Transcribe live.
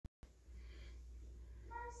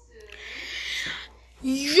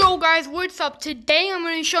Yo guys, what's up? Today I'm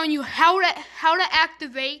going to be showing you how to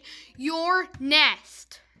activate your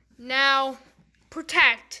Nest. Now,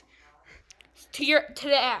 protect to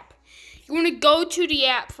the app. You want to go to the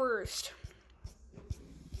app first.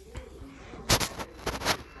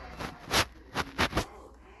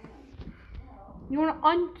 You want to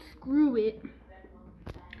unscrew it.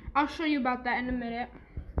 I'll show you about that in a minute.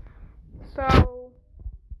 So,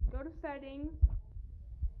 go to settings,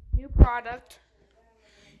 new product.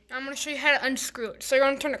 I'm going to show you how to unscrew it. So you're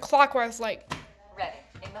going to turn it clockwise like. Ready,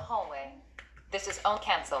 in the hallway. This is all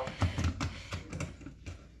canceled.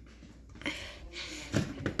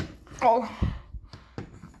 Oh.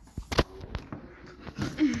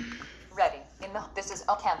 Ready, this is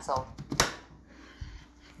all canceled.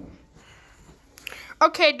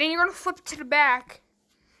 Okay, then you're going to flip to the back.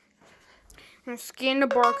 And scan the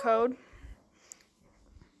barcode.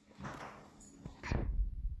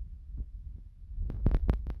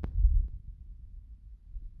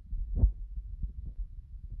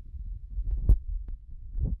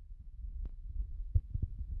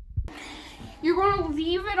 You're going to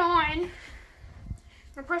leave it on.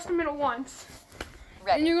 And press the middle once.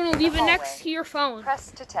 Ready, and you're going to leave it next to your phone.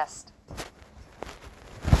 Press to test.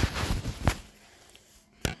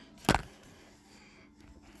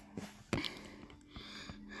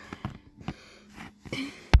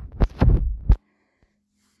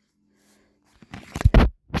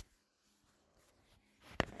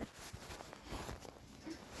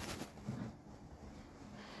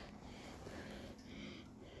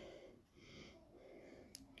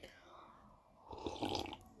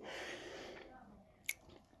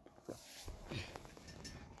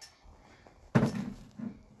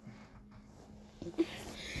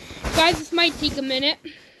 Guys, this might take a minute.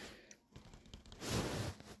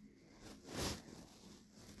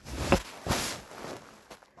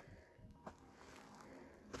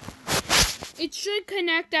 It should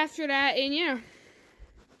connect after that, and yeah.